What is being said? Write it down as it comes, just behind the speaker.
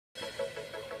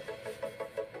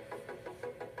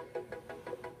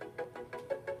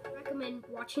recommend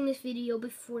watching this video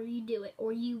before you do it,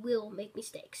 or you will make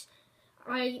mistakes.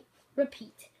 I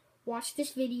repeat, watch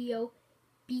this video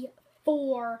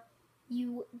before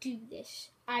you do this.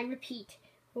 I repeat,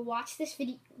 watch this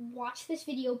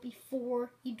video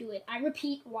before you do it. I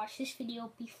repeat, watch this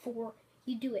video before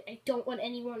you do it. I don't want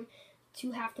anyone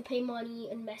to have to pay money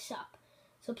and mess up.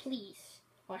 So please,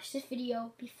 watch this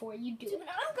video before you do it.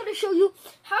 Now I'm going to show you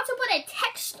how to put a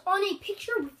text on a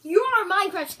picture with your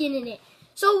Minecraft skin in it.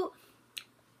 So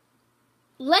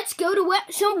let's go to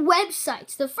some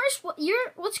websites. The first one,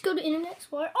 let's go to Internet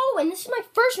Explorer. Oh, and this is my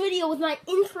first video with my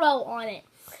intro on it.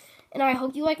 And I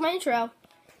hope you like my intro.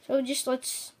 So just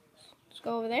let's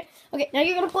go over there. Okay, now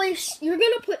you're gonna put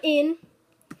in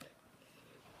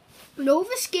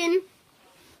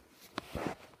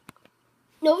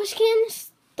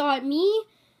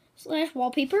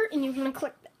novaskin.me/wallpaper, and you're gonna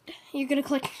click that. You're gonna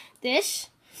click this,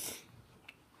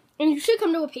 and you should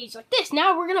come to a page like this.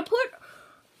 Now we're gonna put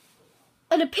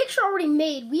the picture already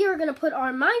made. We are gonna put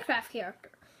our Minecraft character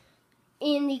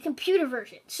in the computer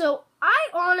version. So I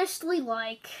honestly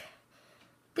like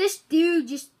this dude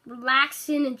just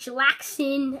relaxing and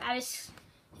chillaxing at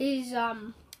his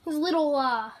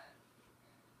little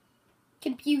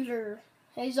computer,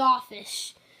 his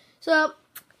office. So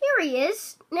here he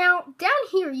is. Now down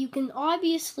here you can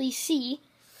obviously see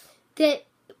that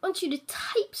it wants you to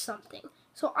type something.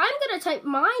 So I'm gonna type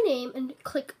my name and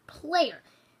click player.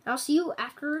 I'll see you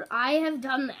after I have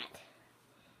done that.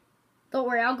 Don't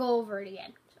worry, I'll go over it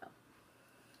again. So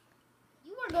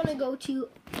you are gonna go to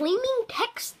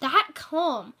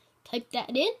flamingtext.com. Type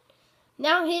that in.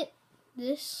 Now hit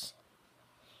this,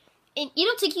 and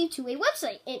it'll take you to a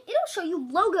website, and it'll show you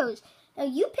logos. Now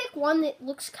you pick one that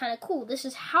looks kind of cool. This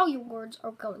is how your words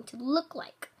are going to look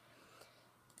like.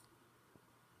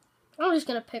 I'm just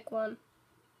gonna pick one,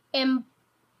 and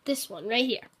this one right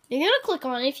here. You're gonna click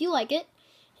on it if you like it,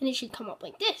 and it should come up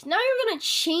like this. Now you're gonna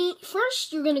change.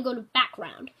 First, you're gonna go to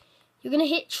background. You're gonna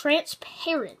hit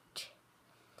transparent.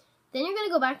 Then you're gonna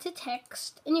go back to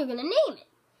text, and you're gonna name it.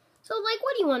 So, like,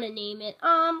 what do you want to name it?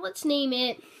 Let's name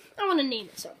it. I want to name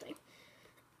it something.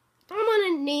 I want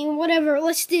to name whatever.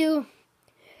 Let's do.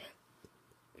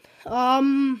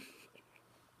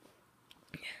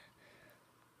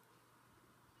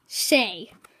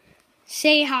 Say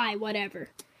hi, whatever.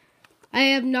 I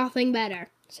have nothing better.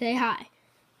 Say hi.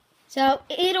 So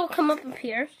it'll come up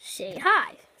here. Say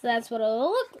hi. So that's what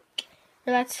it'll look like.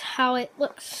 Or that's how it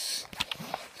looks.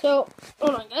 So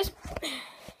hold on, guys.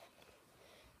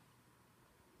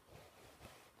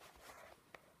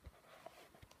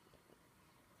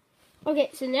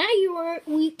 Okay, so now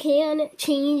we can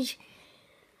change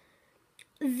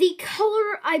the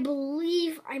color. I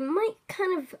believe I might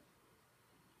kind of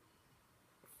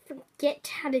forget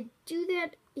how to do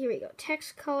that. Here we go,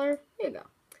 text color. There you go.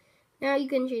 Now you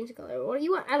can change the color. What do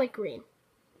you want? I like green.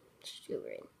 Let's do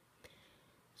green.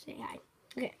 Say hi.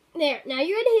 Okay, there. Now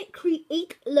you're gonna hit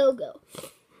create logo.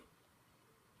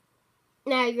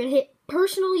 Now you're gonna hit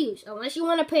personal use, unless you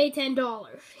want to pay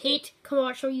 $10. Hit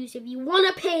commercial use if you want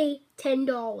to pay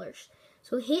 $10.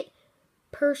 So hit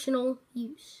personal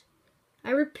use. I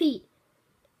repeat,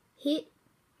 hit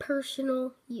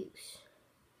personal use.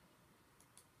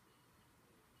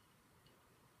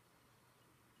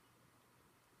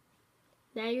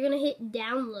 Now you're going to hit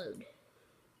download.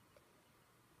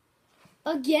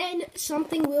 Again,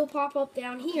 something will pop up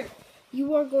down here.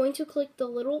 You are going to click the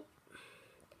little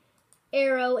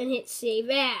arrow and hit save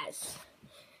as.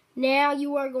 Now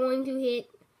you are going to hit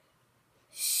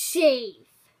save.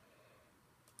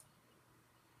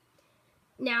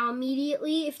 Now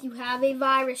immediately, if you have a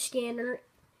virus scanner,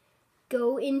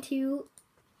 go into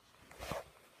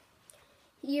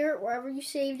here, wherever you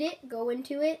saved it, go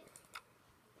into it,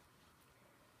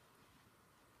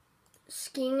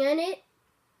 scan it.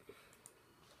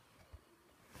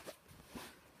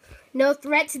 No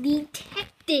threats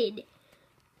detected.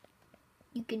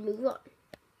 You can move on.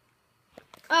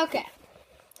 Okay.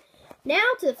 Now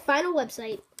to the final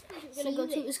website we're going to go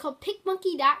to. It's called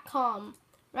PicMonkey.com.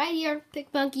 Right here,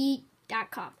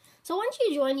 PicMonkey.com. So once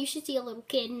you join, you should see a little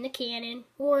kid in a cannon,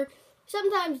 or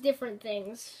sometimes different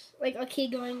things, like a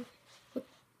kid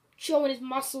showing his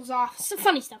muscles off, some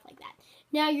funny stuff like that.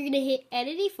 Now you're going to hit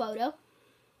edit a photo.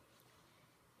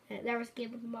 That was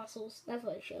good with the muscles. That's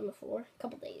what I showed before, a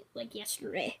couple days, like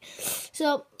yesterday.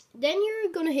 So then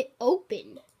you're going to hit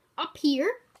open up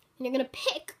here, and you're going to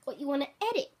pick what you want to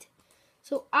edit.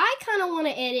 So I kind of want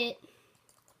to edit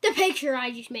the picture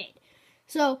I just made.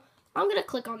 So I'm going to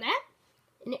click on that,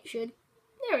 and it should,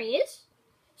 there he is.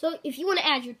 So if you want to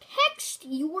add your text,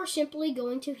 you are simply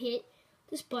going to hit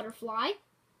this butterfly,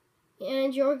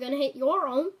 and you're going to hit your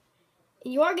own,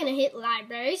 And you're going to hit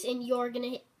libraries, and you're going to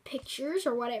hit pictures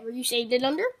or whatever you saved it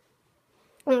under.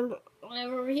 Or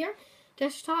whatever over here.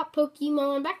 Desktop,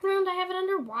 Pokemon background, I have it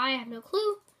under. Why? I have no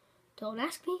clue. Don't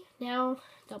ask me. Now,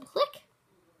 double click.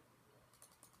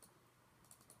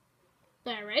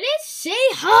 There it is. Say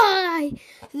hi.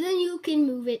 Then you can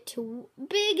move it to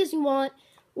big as you want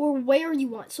or where you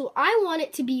want. So I want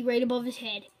it to be right above his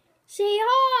head. Say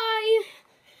hi.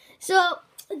 So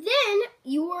then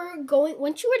you're going,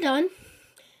 once you are done,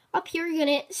 up here you're going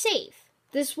to hit save.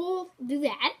 This will do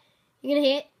that. You're going to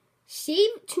hit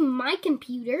save to my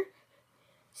computer.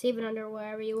 Save it under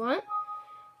wherever you want.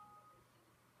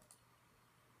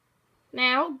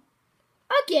 Now,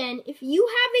 again, if you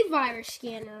have a virus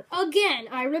scanner, again,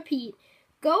 I repeat,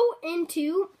 go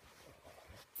into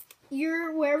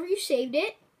your, wherever you saved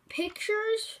it,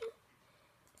 pictures,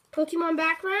 Pokemon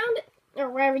background, or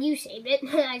wherever you saved it.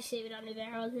 I save it under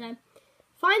there all the time.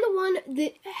 Find the one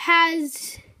that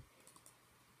has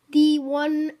the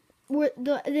one where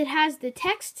that has the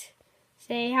text,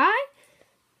 say hi,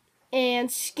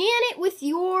 and scan it with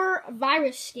your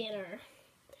virus scanner.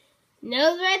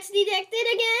 No threats detected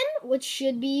again, which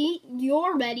should be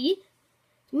you're ready.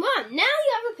 Come on, now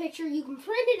you have a picture. You can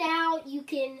print it out. You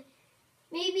can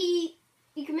make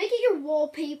it your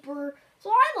wallpaper. So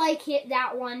I like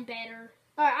that one better.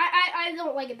 I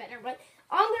don't like it better, but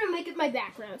I'm gonna make it my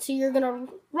background. So you're gonna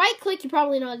right click. You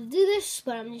probably know how to do this,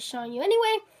 but I'm just showing you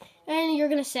anyway. And you're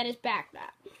gonna set it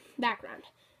background.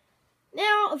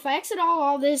 Now, if I exit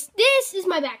all this, this is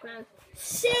my background.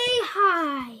 Say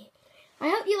hi. I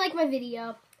hope you like my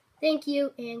video. Thank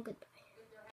you, and goodbye.